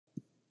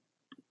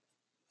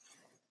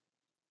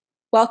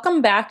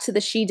Welcome back to the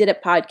She Did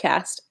It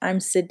podcast. I'm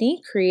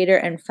Sydney, creator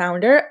and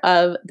founder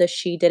of the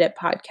She Did It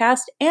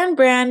podcast and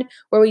brand,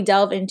 where we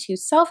delve into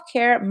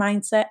self-care,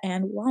 mindset,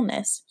 and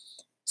wellness.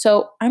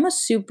 So I'm a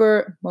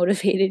super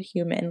motivated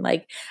human.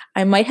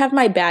 I might have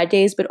my bad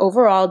days, but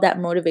overall that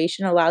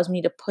motivation allows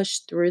me to push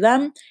through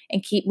them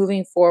and keep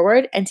moving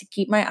forward and to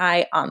keep my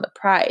eye on the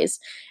prize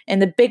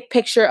and the big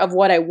picture of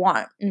what I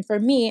want. And for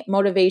me,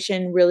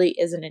 motivation really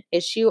isn't an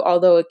issue,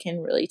 although it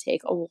can really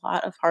take a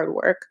lot of hard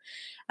work.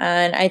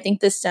 And I think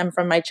this stemmed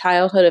from my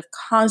childhood of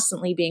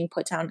constantly being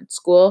put down at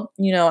school.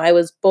 I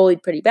was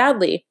bullied pretty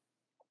badly.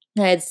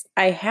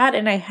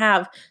 I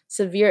have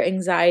severe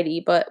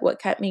anxiety, but what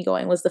kept me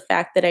going was the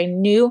fact that I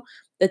knew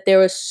that there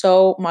was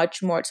so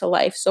much more to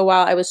life. So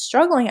while I was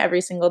struggling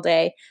every single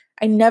day,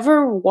 I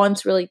never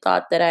once really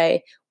thought that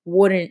I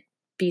wouldn't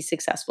be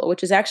successful,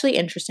 which is actually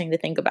interesting to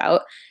think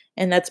about.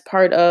 And that's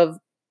part of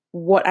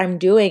what I'm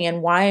doing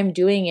and why I'm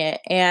doing it.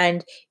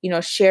 And,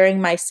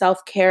 sharing my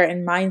self care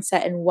and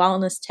mindset and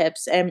wellness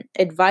tips and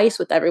advice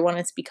with everyone.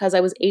 It's because I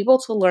was able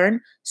to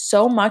learn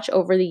so much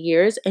over the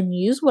years and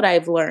use what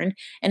I've learned.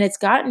 And it's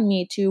gotten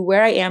me to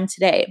where I am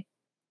today.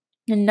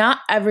 And not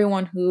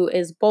everyone who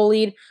is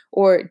bullied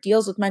or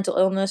deals with mental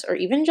illness or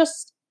even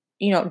just,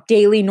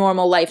 daily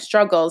normal life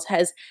struggles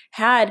has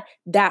had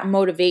that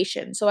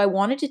motivation. So I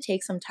wanted to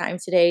take some time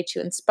today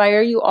to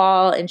inspire you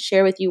all and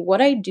share with you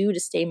what I do to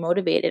stay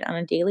motivated on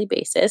a daily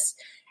basis.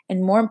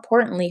 And more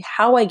importantly,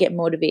 how I get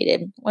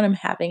motivated when I'm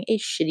having a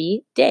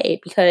shitty day.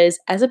 Because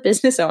as a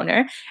business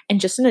owner and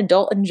just an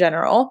adult in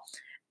general,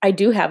 I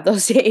do have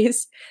those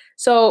days.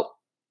 So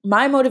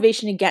my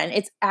motivation, again,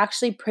 it's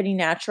actually pretty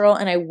natural,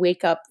 and I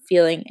wake up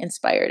feeling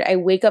inspired. I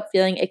wake up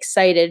feeling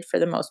excited for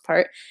the most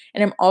part,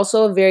 and I'm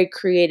also a very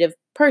creative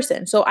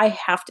person, so I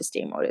have to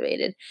stay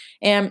motivated.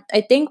 And I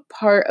think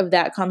part of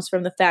that comes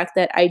from the fact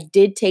that I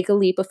did take a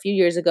leap a few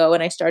years ago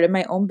and I started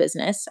my own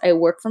business. I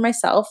work for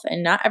myself,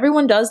 and not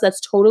everyone does.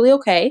 That's totally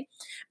okay.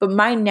 But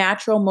my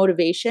natural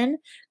motivation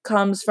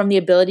comes from the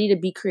ability to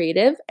be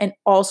creative and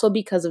also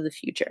because of the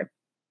future.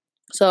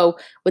 So,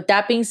 with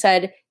that being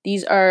said,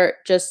 these are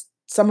just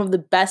some of the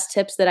best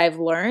tips that I've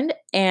learned,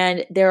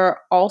 and there are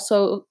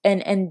also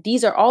and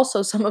these are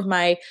also some of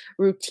my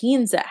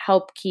routines that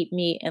help keep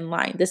me in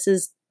line. This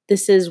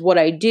is what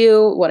I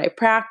do, what I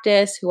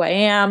practice, who I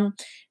am, and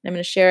I'm going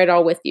to share it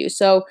all with you.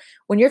 So,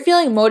 when you're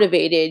feeling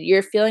motivated,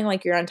 you're feeling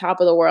like you're on top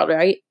of the world,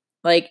 right?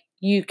 Like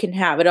you can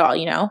have it all,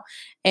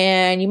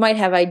 and you might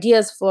have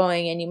ideas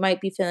flowing and you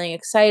might be feeling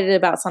excited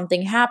about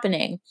something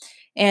happening.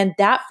 And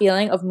that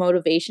feeling of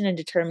motivation and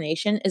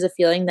determination is a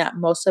feeling that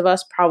most of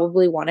us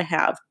probably want to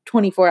have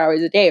 24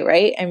 hours a day,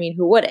 right? I mean,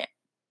 who wouldn't?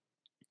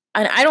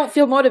 And I don't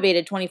feel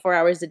motivated 24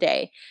 hours a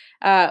day.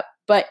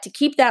 But to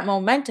keep that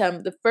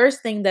momentum, the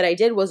first thing that I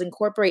did was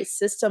incorporate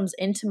systems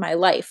into my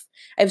life.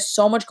 I have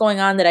so much going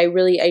on that I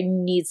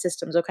need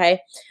systems,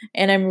 okay?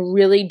 And I'm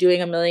really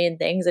doing a million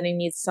things and I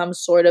need some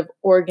sort of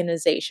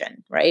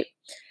organization, right?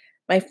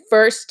 My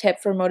first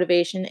tip for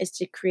motivation is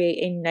to create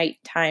a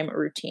nighttime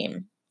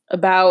routine.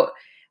 About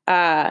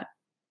at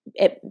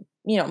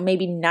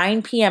maybe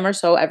 9 p.m. or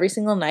so every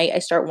single night, I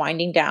start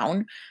winding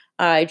down.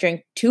 I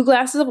drink 2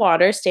 glasses of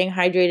water. Staying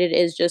hydrated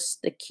is just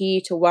the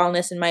key to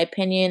wellness, in my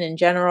opinion. In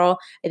general,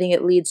 I think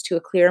it leads to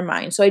a clearer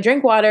mind. So I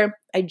drink water.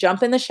 I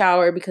jump in the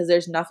shower because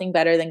there's nothing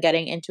better than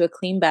getting into a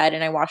clean bed,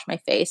 and I wash my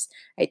face.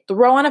 I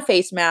throw on a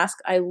face mask.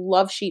 I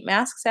love sheet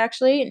masks,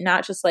 actually,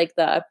 not just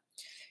they're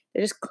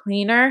just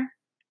cleaner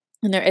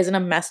and there isn't a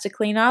mess to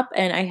clean up.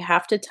 And I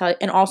have to tell you,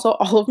 and also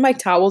all of my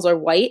towels are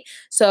white.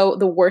 So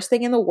the worst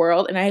thing in the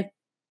world, and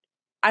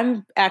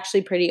I'm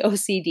actually pretty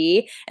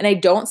OCD, and I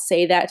don't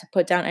say that to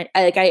put down.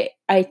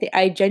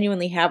 I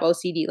genuinely have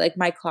OCD. Like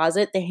my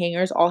closet, the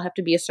hangers all have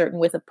to be a certain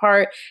width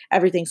apart.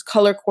 Everything's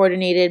color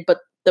coordinated. But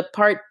the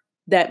part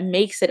that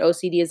makes it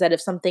OCD is that if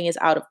something is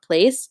out of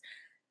place,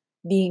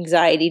 the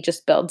anxiety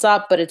just builds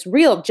up, but it's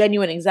real,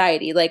 genuine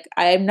anxiety. Like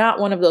I'm not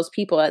one of those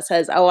people that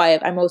says, "Oh,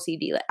 I'm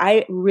OCD." Like,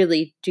 I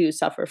really do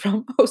suffer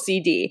from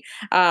OCD,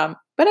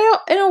 but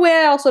in a way,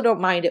 I also don't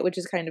mind it, which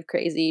is kind of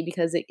crazy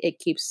because it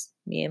keeps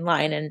me in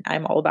line, and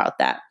I'm all about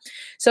that.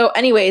 So,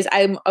 anyways,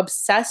 I'm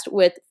obsessed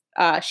with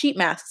sheet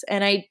masks,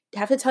 and I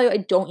have to tell you, I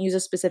don't use a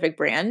specific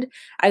brand.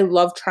 I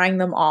love trying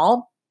them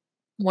all.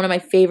 One of my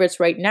favorites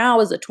right now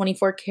is a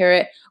 24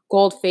 karat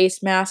gold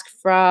face mask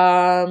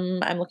from,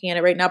 I'm looking at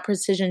it right now,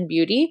 Precision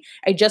Beauty.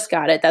 I just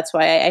got it. That's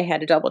why I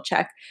had to double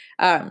check.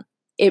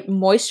 It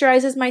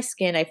moisturizes my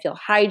skin. I feel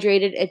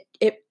hydrated.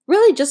 It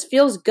really just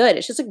feels good.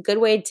 It's just a good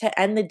way to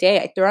end the day.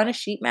 I throw on a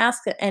sheet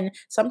mask, and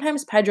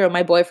sometimes Pedro,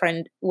 my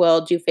boyfriend,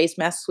 will do face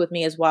masks with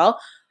me as well.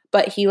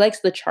 But he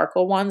likes the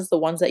charcoal ones, the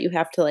ones that you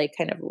have to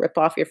kind of rip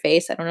off your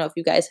face. I don't know if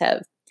you guys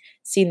have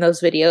seen those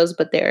videos,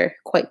 but they're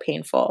quite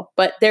painful,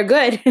 but they're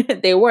good.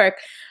 They work.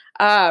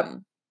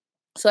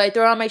 So I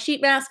throw on my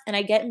sheet mask and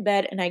I get in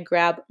bed and I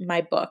grab my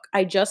book.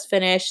 I just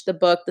finished the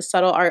book, The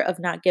Subtle Art of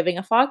Not Giving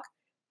a Fuck.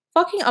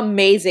 Fucking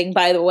amazing,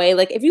 by the way.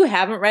 If you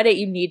haven't read it,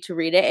 you need to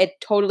read it. It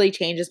totally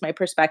changes my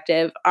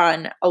perspective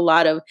on a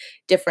lot of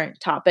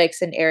different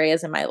topics and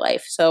areas in my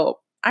life. So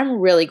I'm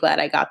really glad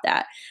I got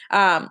that.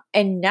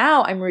 And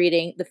now I'm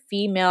reading The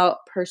Female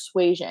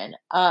Persuasion.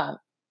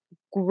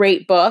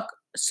 Great book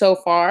so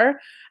far.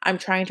 I'm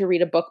trying to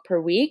read a book per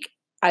week.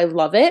 I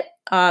love it.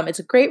 It's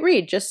a great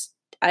read. Just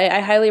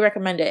I highly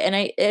recommend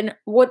it. And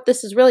what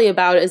this is really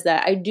about is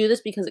that I do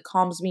this because it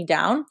calms me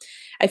down.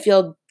 I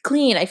feel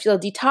clean. I feel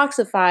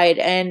detoxified,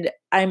 and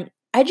I'm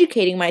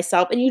educating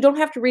myself. And you don't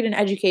have to read an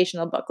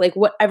educational book, like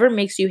whatever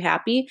makes you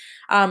happy.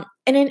 And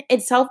in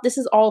itself, this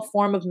is all a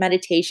form of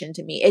meditation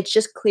to me. It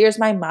just clears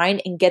my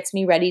mind and gets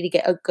me ready to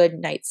get a good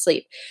night's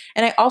sleep.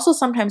 And I also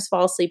sometimes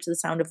fall asleep to the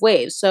sound of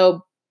waves.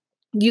 So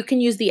you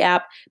can use the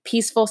app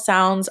Peaceful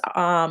Sounds,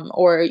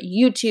 or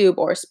YouTube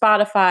or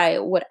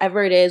Spotify,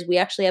 whatever it is. We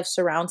actually have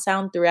surround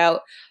sound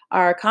throughout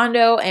our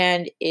condo,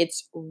 and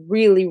it's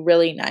really,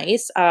 really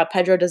nice.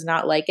 Pedro does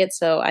not like it,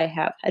 so I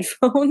have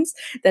headphones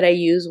that I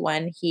use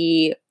when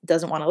he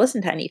doesn't want to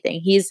listen to anything.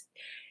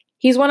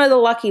 He's one of the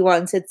lucky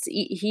ones.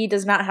 He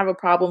does not have a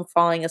problem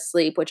falling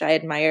asleep, which I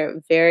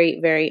admire very,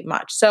 very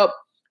much. So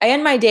I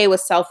end my day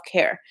with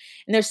self-care.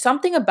 And there's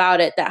something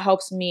about it that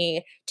helps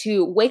me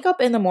to wake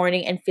up in the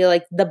morning and feel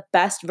like the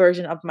best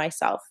version of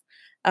myself.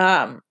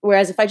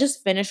 Whereas if I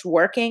just finish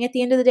working at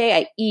the end of the day,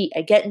 I eat,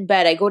 I get in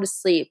bed, I go to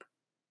sleep,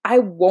 I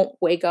won't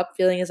wake up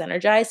feeling as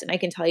energized. And I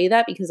can tell you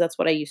that because that's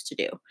what I used to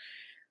do.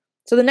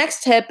 So the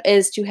next tip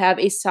is to have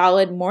a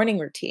solid morning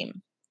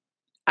routine.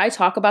 I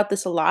talk about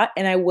this a lot,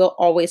 and I will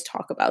always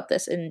talk about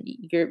this, and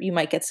you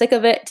might get sick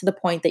of it to the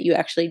point that you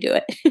actually do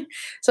it.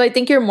 So I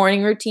think your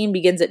morning routine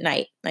begins at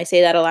night. I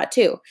say that a lot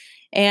too.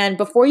 And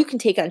before you can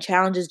take on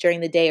challenges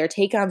during the day or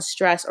take on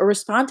stress or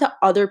respond to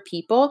other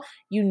people,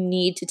 you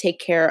need to take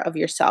care of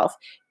yourself.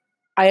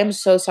 I am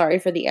so sorry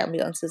for the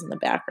ambulances in the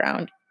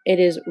background.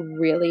 It is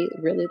really,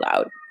 really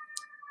loud.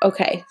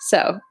 Okay,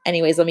 so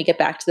anyways, let me get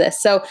back to this.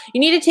 So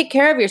you need to take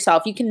care of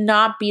yourself. You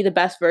cannot be the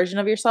best version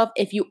of yourself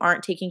if you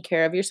aren't taking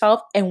care of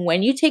yourself. And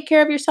when you take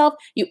care of yourself,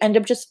 you end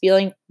up just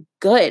feeling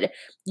good.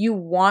 You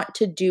want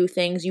to do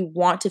things. You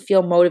want to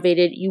feel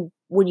motivated.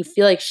 When you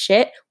feel like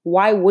shit,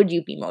 why would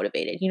you be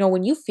motivated?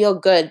 When you feel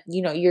good,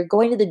 you're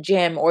going to the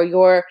gym, or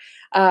you're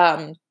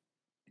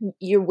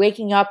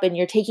waking up and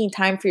you're taking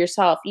time for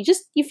yourself.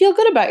 You feel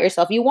good about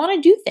yourself. You want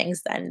to do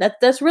things then.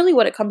 That's really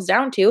what it comes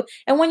down to.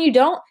 And when you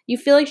don't, you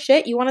feel like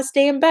shit, you want to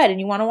stay in bed and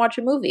you want to watch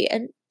a movie.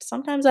 And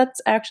sometimes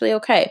that's actually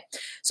okay.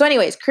 So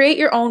anyways, create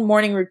your own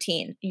morning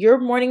routine. Your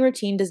morning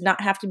routine does not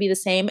have to be the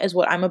same as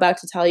what I'm about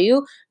to tell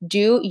you.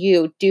 Do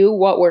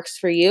what works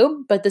for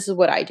you, but this is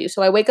what I do.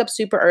 So I wake up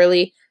super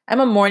early.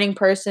 I'm a morning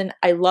person.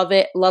 I love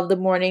it. Love the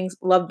mornings.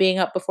 Love being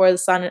up before the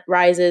sun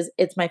rises.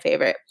 It's my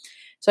favorite.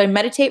 So I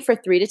meditate for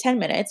 3 to 10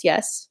 minutes.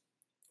 Yes,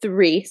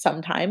 3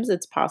 sometimes.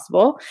 It's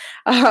possible.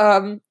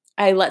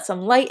 I let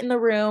some light in the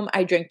room.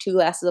 I drink 2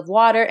 glasses of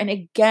water. And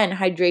again,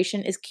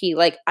 hydration is key.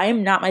 Like, I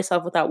am not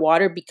myself without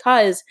water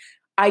because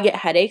I get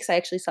headaches. I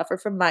actually suffer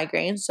from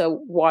migraines.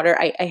 So water,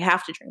 I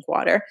have to drink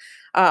water.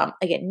 I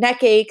get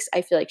neck aches.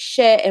 I feel like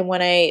shit. And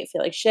when I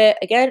feel like shit,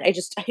 again, I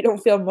don't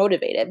feel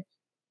motivated.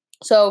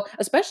 So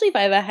especially if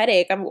I have a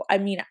headache,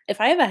 if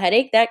I have a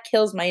headache, that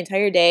kills my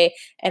entire day,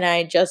 and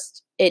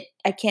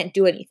I can't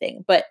do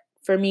anything. But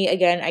for me,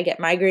 again, I get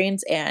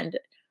migraines, and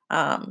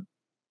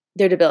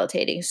they're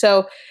debilitating.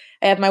 So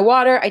I have my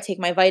water. I take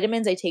my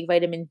vitamins. I take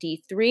vitamin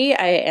D3.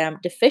 I am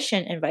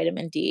deficient in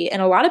vitamin D,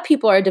 and a lot of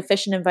people are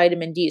deficient in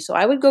vitamin D. So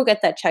I would go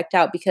get that checked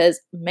out because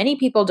many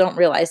people don't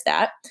realize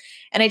that.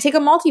 And I take a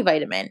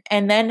multivitamin,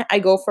 and then I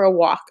go for a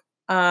walk.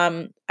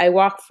 I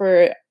walk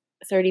for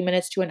 30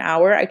 minutes to an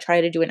hour. I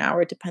try to do an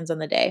hour. It depends on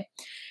the day.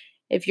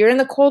 If you're in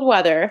the cold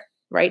weather,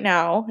 right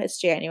now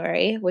it's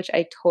January, which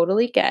I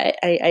totally get.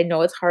 I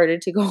know it's harder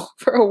to go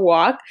for a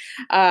walk.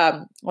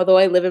 Although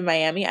I live in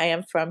Miami, I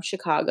am from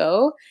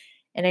Chicago,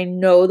 and I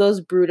know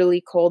those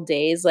brutally cold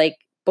days, like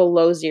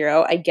below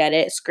zero. I get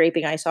it.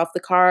 Scraping ice off the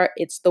car,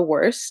 it's the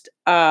worst.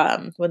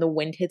 When the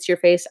wind hits your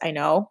face, I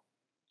know.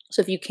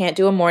 So if you can't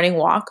do a morning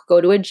walk,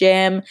 go to a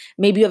gym.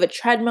 Maybe you have a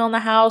treadmill in the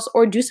house,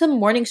 or do some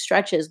morning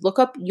stretches. Look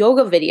up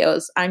yoga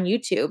videos on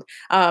YouTube.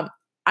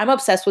 I'm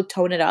obsessed with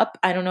Tone It Up.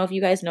 I don't know if you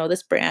guys know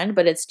this brand,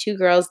 but it's 2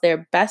 girls.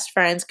 They're best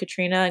friends,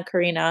 Katrina and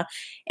Karina,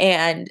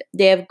 and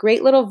they have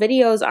great little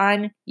videos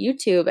on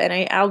YouTube,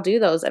 and I'll do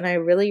those, and I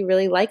really,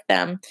 really like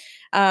them.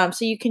 So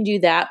you can do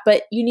that,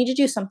 but you need to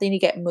do something to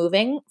get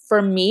moving.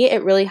 For me,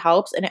 it really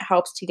helps, and it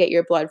helps to get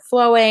your blood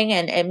flowing,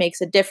 and it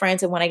makes a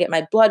difference. And when I get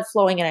my blood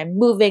flowing and I'm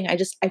moving, I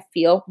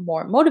feel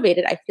more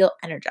motivated. I feel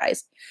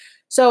energized.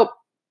 So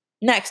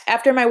next,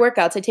 after my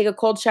workouts, I take a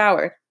cold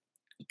shower,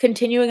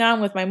 continuing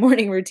on with my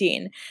morning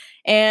routine.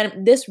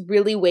 And this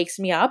really wakes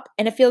me up,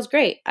 and it feels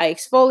great. I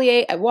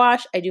exfoliate, I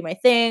wash, I do my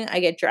thing, I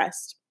get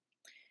dressed.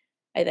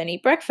 I then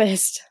eat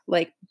breakfast,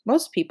 like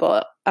most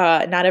people.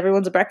 Not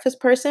everyone's a breakfast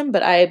person,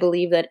 but I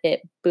believe that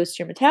it boosts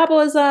your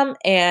metabolism,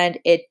 and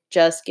it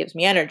just gives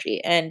me energy,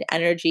 and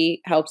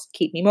energy helps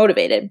keep me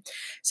motivated.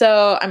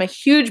 So I'm a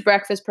huge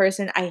breakfast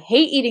person. I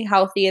hate eating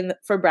healthy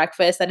for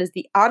breakfast. That is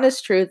the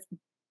honest truth.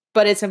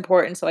 but it's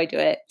important, so I do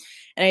it.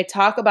 And I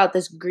talk about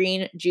this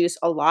green juice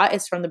a lot.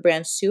 It's from the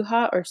brand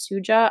Suja or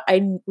Suja.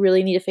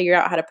 Really need to figure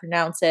out how to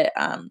pronounce it.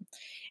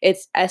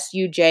 It's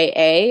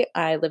Suja.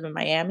 I live in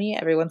Miami.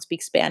 Everyone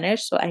speaks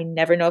Spanish, so I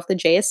never know if the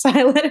J is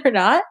silent or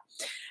not.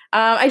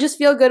 I just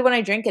feel good when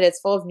I drink it. It's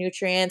full of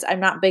nutrients. I'm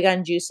not big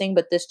on juicing,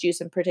 but this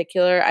juice in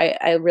particular,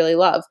 I really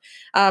love.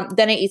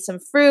 Then I eat some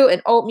fruit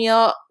and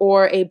oatmeal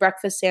or a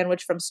breakfast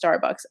sandwich from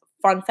Starbucks.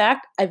 Fun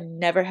fact, I've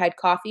never had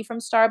coffee from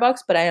Starbucks,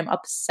 but I am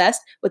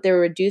obsessed with their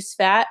reduced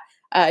fat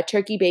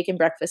turkey bacon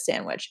breakfast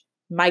sandwich.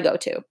 My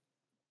go-to.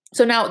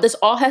 So now this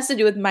all has to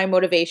do with my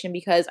motivation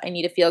because I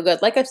need to feel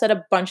good. Like I've said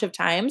a bunch of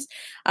times,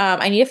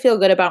 I need to feel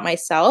good about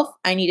myself.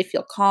 I need to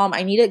feel calm.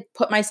 I need to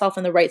put myself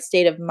in the right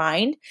state of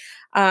mind.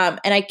 And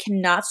I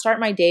cannot start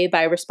my day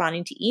by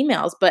responding to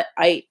emails, but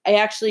I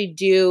actually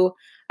do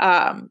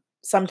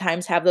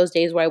sometimes have those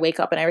days where I wake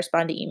up and I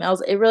respond to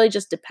emails. It really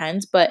just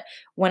depends. But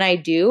when I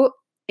do,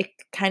 it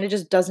kind of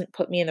just doesn't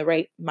put me in the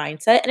right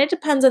mindset. And it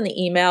depends on the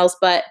emails,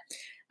 but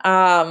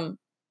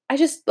I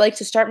just like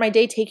to start my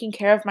day taking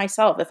care of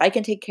myself. If I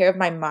can take care of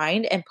my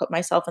mind and put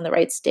myself in the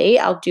right state,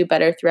 I'll do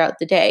better throughout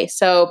the day.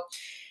 So,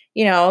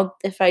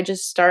 if I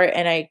just start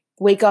and I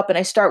wake up and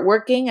I start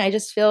working, I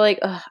just feel like,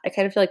 I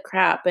kind of feel like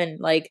crap.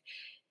 And like,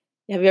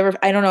 I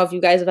don't know if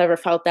you guys have ever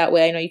felt that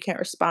way. I know you can't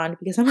respond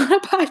because I'm on a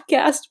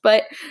podcast,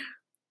 but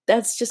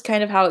that's just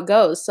kind of how it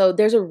goes. So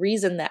there's a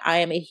reason that I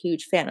am a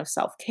huge fan of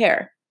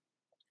self-care.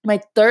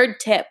 My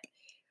third tip: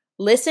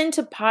 listen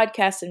to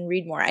podcasts and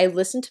read more. I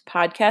listen to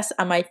podcasts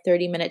on my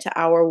 30-minute to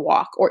hour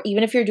walk, or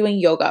even if you're doing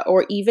yoga,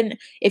 or even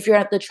if you're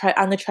on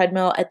the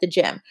treadmill at the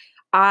gym.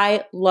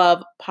 I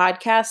love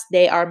podcasts.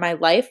 They are my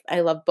life. I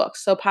love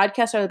books. So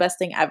podcasts are the best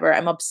thing ever.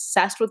 I'm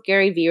obsessed with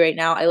Gary Vee right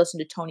now. I listen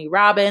to Tony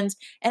Robbins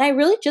and I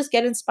really just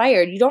get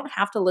inspired. You don't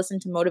have to listen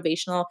to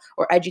motivational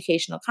or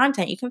educational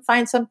content. You can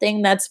find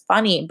something that's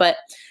funny, but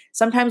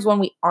sometimes when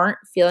we aren't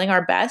feeling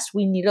our best,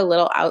 we need a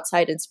little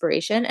outside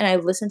inspiration. And I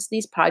listen to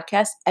these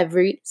podcasts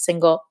every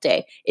single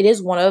day. It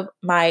is one of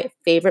my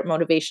favorite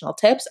motivational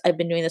tips. I've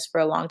been doing this for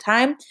a long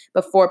time.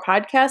 Before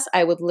podcasts,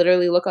 I would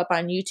literally look up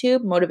on YouTube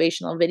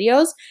motivational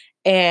videos,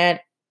 and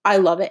I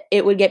love it.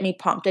 It would get me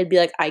pumped. I'd be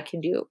like, I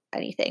can do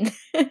anything.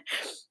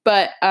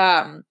 But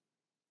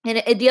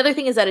the other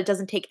thing is that it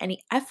doesn't take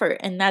any effort,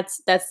 and that's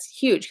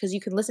huge because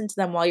you can listen to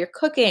them while you're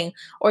cooking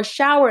or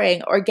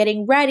showering or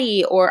getting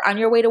ready or on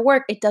your way to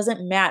work. It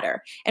doesn't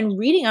matter. And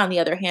reading, on the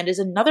other hand, is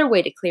another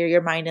way to clear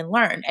your mind and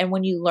learn. And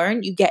when you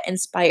learn, you get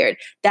inspired.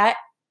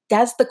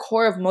 That's the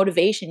core of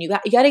motivation. You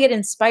got to get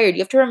inspired.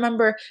 You have to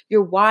remember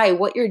your why,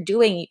 what you're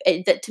doing.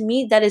 To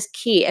me, that is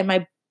key. And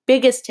my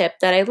biggest tip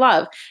that I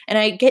love. And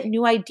I get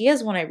new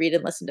ideas when I read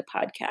and listen to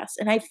podcasts,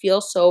 and I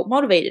feel so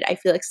motivated. I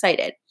feel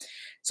excited.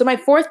 So my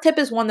fourth tip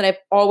is one that I've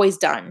always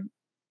done.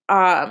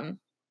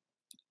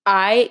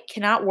 I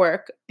cannot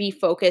work, be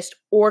focused,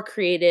 or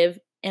creative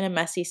in a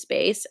messy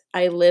space.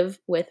 I live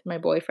with my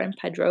boyfriend,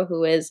 Pedro,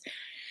 who is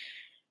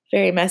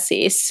very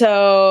messy.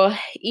 So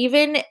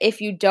even if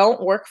you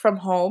don't work from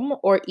home,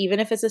 or even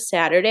if it's a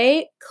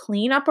Saturday,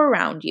 clean up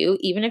around you.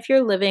 Even if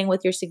you're living with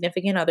your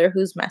significant other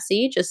who's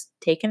messy, just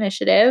take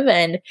initiative.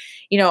 And,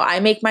 I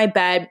make my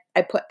bed,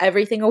 I put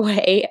everything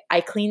away,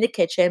 I clean the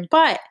kitchen,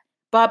 but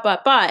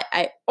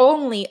I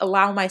only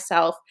allow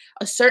myself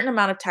a certain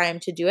amount of time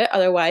to do it.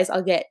 Otherwise,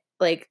 I'll get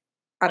like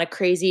on a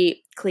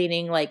crazy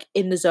cleaning, like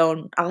in the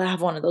zone. I'll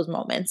have one of those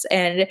moments,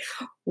 and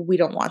we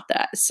don't want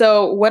that.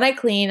 So when I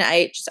clean,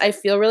 I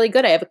feel really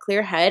good. I have a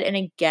clear head. And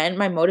again,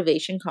 my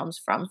motivation comes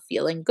from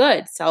feeling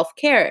good,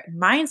 self-care,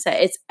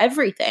 mindset. It's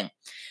everything.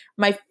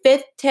 My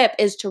fifth tip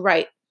is to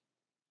write.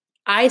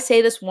 I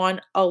say this one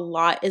a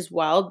lot as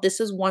well. This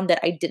is one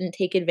that I didn't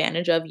take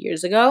advantage of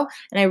years ago,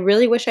 and I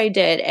really wish I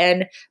did.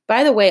 And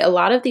by the way, a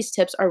lot of these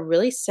tips are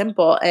really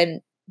simple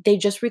and they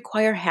just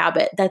require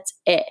habit. That's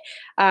it.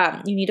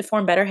 You need to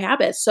form better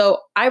habits. So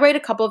I write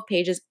a couple of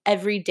pages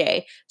every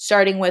day,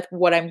 starting with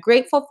what I'm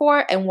grateful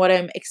for and what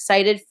I'm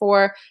excited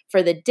for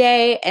the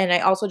day. And I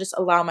also just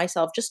allow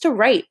myself just to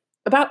write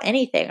about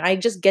anything. I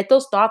just get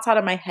those thoughts out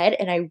of my head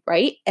and I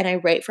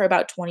write for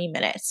about 20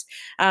 minutes.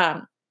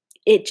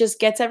 It just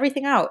gets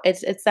everything out.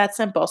 It's that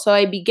simple. So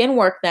I begin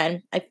work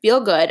then. I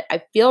feel good.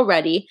 I feel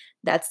ready.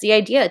 That's the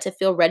idea, to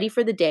feel ready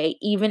for the day,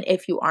 even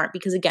if you aren't,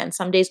 because again,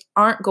 some days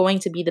aren't going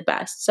to be the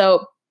best.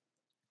 So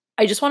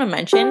I just want to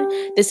mention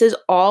this is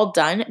all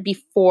done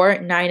before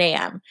 9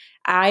 a.m.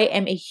 I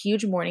am a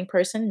huge morning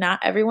person. Not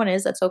everyone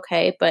is. That's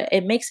okay. But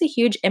it makes a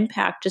huge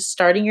impact just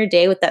starting your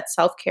day with that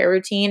self-care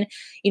routine,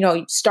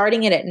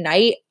 starting it at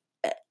night.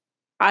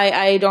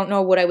 I don't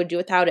know what I would do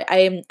without it.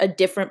 I am a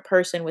different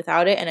person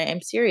without it. And I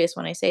am serious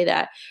when I say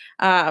that.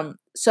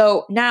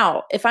 So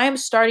now if I am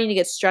starting to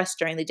get stressed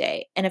during the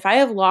day, and if I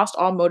have lost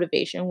all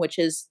motivation,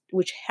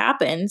 which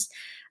happens,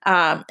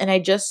 and I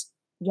just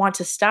want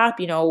to stop,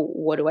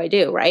 what do I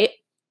do? Right.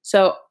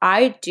 So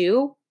I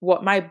do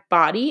what my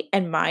body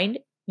and mind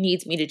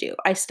needs me to do.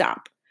 I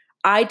stop.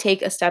 I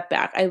take a step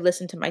back. I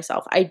listen to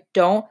myself. I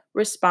don't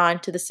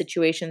respond to the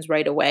situations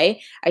right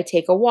away. I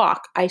take a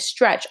walk. I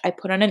stretch. I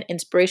put on an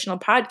inspirational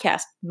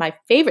podcast, my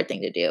favorite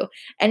thing to do.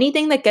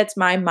 Anything that gets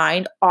my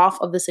mind off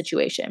of the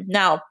situation.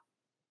 Now,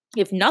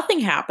 if nothing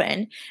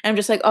happened, I'm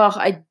just like, oh,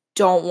 I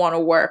don't want to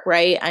work,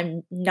 right?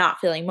 I'm not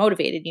feeling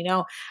motivated.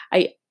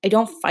 I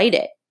don't fight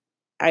it.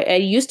 I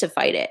used to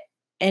fight it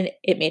and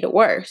it made it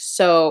worse.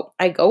 So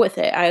I go with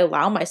it. I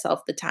allow myself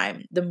the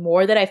time. The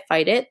more that I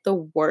fight it, the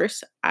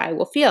worse I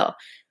will feel.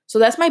 So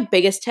that's my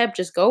biggest tip.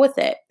 Just go with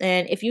it.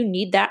 And if you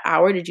need that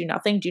hour to do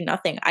nothing, do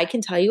nothing. I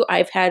can tell you,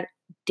 I've had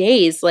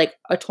days, like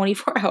a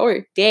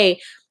 24-hour day,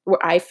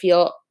 where I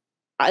feel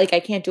like I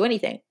can't do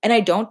anything and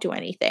I don't do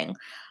anything.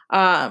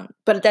 But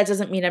that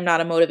doesn't mean I'm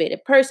not a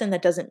motivated person.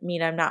 That doesn't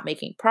mean I'm not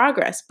making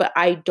progress, but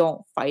I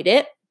don't fight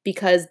it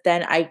because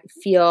then I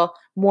feel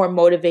more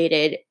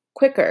motivated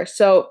quicker.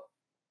 So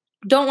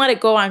don't let it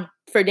go on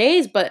for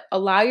days, but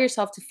allow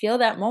yourself to feel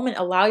that moment.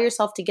 Allow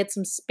yourself to get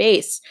some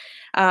space.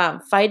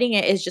 Fighting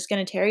it is just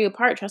going to tear you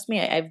apart. Trust me,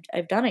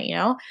 I've done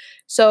it.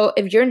 So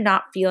if you're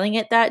not feeling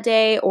it that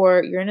day,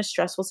 or you're in a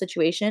stressful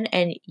situation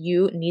and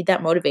you need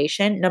that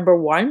motivation, number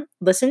one,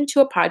 listen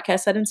to a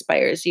podcast that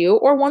inspires you,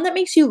 or one that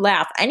makes you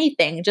laugh.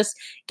 Anything. Just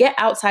get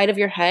outside of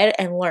your head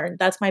and learn.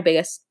 That's my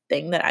biggest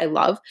thing that I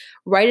love.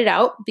 Write it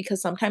out, because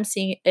sometimes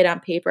seeing it on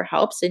paper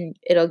helps and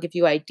it'll give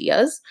you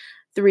ideas.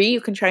 3,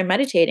 you can try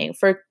meditating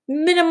for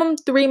minimum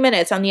 3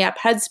 minutes on the app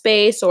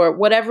Headspace, or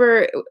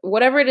whatever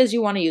it is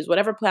you want to use,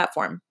 whatever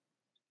platform.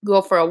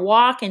 Go for a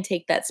walk and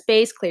take that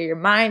space, clear your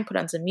mind, put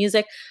on some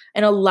music,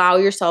 and allow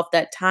yourself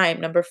that time.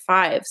 Number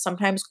 5,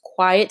 sometimes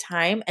quiet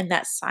time and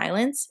that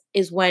silence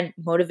is when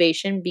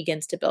motivation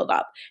begins to build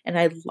up. And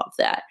I love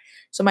that.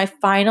 So my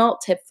final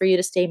tip for you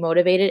to stay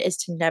motivated is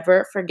to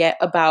never forget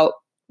about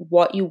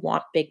what you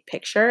want big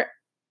picture,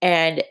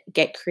 and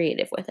get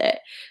creative with it.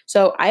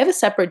 So I have a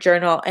separate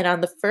journal, and on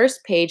the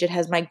first page, it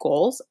has my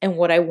goals and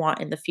what I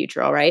want in the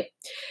future. All right.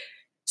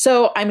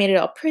 So I made it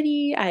all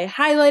pretty. I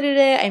highlighted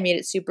it. I made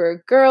it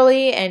super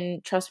girly.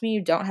 And trust me,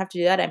 you don't have to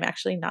do that. I'm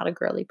actually not a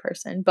girly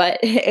person, but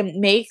it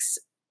makes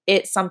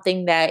it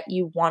something that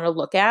you want to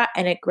look at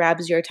and it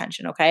grabs your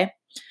attention. Okay.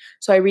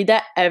 So I read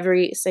that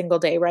every single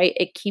day, right?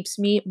 It keeps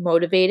me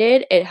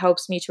motivated. It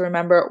helps me to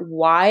remember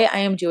why I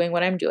am doing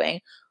what I'm doing,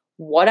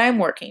 what I'm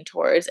working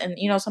towards. And,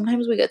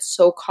 sometimes we get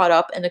so caught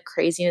up in the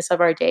craziness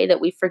of our day that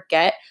we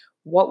forget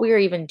what we are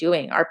even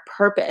doing, our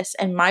purpose.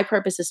 And my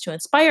purpose is to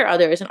inspire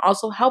others and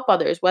also help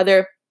others,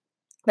 whether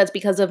that's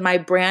because of my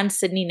brand,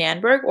 Sydney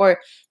Nanberg, or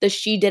the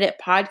She Did It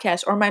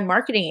podcast, or my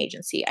marketing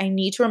agency. I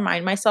need to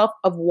remind myself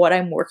of what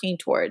I'm working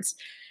towards.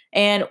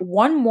 And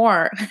one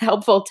more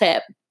helpful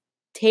tip: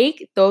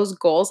 take those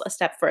goals a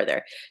step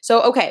further.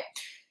 So, okay,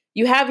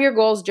 you have your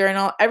goals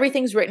journal,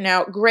 everything's written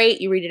out. Great.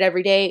 You read it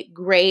every day.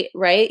 Great,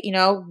 right?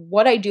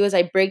 What I do is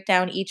I break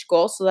down each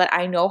goal so that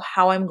I know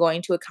how I'm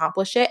going to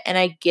accomplish it, and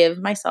I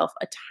give myself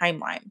a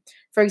timeline.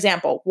 For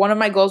example, one of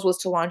my goals was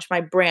to launch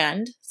my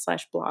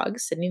brand/blog,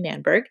 Sydney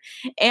Nanberg,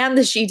 and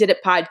the She Did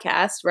It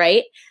podcast,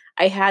 right?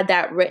 I had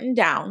that written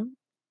down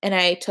and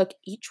I took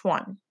each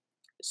one.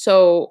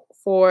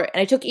 And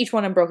I took each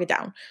one and broke it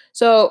down.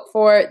 So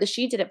for the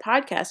She Did It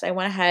podcast, I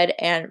went ahead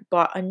and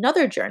bought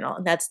another journal,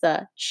 and that's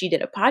the She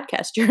Did It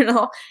podcast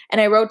journal. And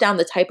I wrote down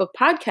the type of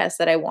podcast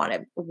that I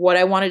wanted, what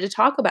I wanted to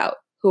talk about,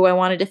 who I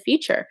wanted to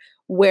feature,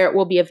 where it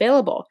will be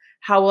available,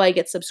 how will I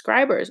get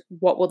subscribers,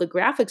 what will the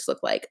graphics look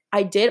like.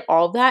 I did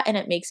all that, and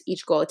it makes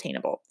each goal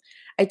attainable.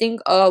 I think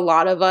a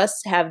lot of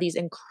us have these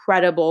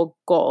incredible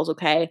goals,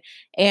 okay?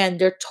 And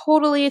they're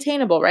totally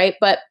attainable, right?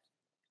 But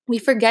we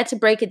forget to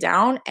break it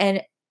down,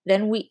 and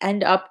then we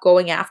end up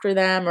going after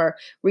them or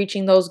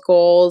reaching those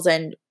goals,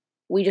 and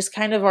we just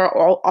kind of are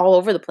all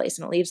over the place,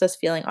 and it leaves us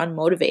feeling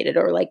unmotivated,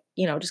 or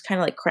just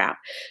kind of like crap.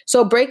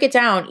 So break it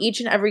down,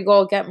 each and every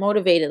goal, get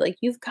motivated. Like,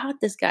 you've got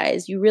this,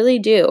 guys. You really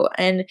do.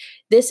 And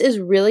this is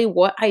really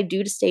what I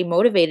do to stay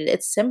motivated.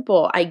 It's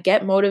simple. I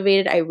get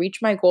motivated. I reach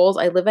my goals.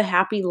 I live a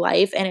happy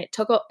life. And it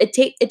took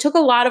a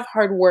lot of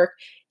hard work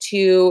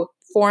to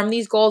form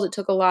these goals. It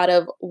took a lot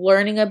of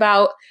learning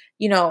about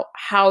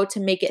how to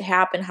make it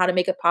happen, how to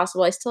make it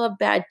possible. I still have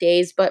bad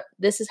days, but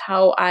this is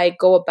how I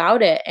go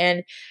about it.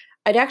 And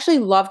I'd actually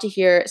love to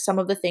hear some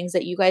of the things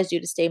that you guys do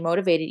to stay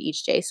motivated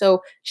each day. So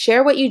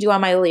share what you do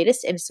on my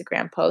latest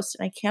Instagram post,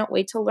 and I can't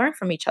wait to learn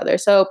from each other.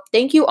 So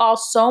thank you all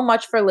so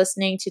much for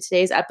listening to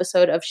today's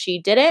episode of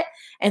She Did It,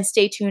 and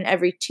stay tuned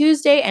every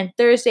Tuesday and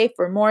Thursday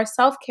for more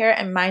self-care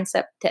and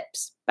mindset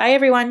tips. Bye,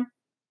 everyone.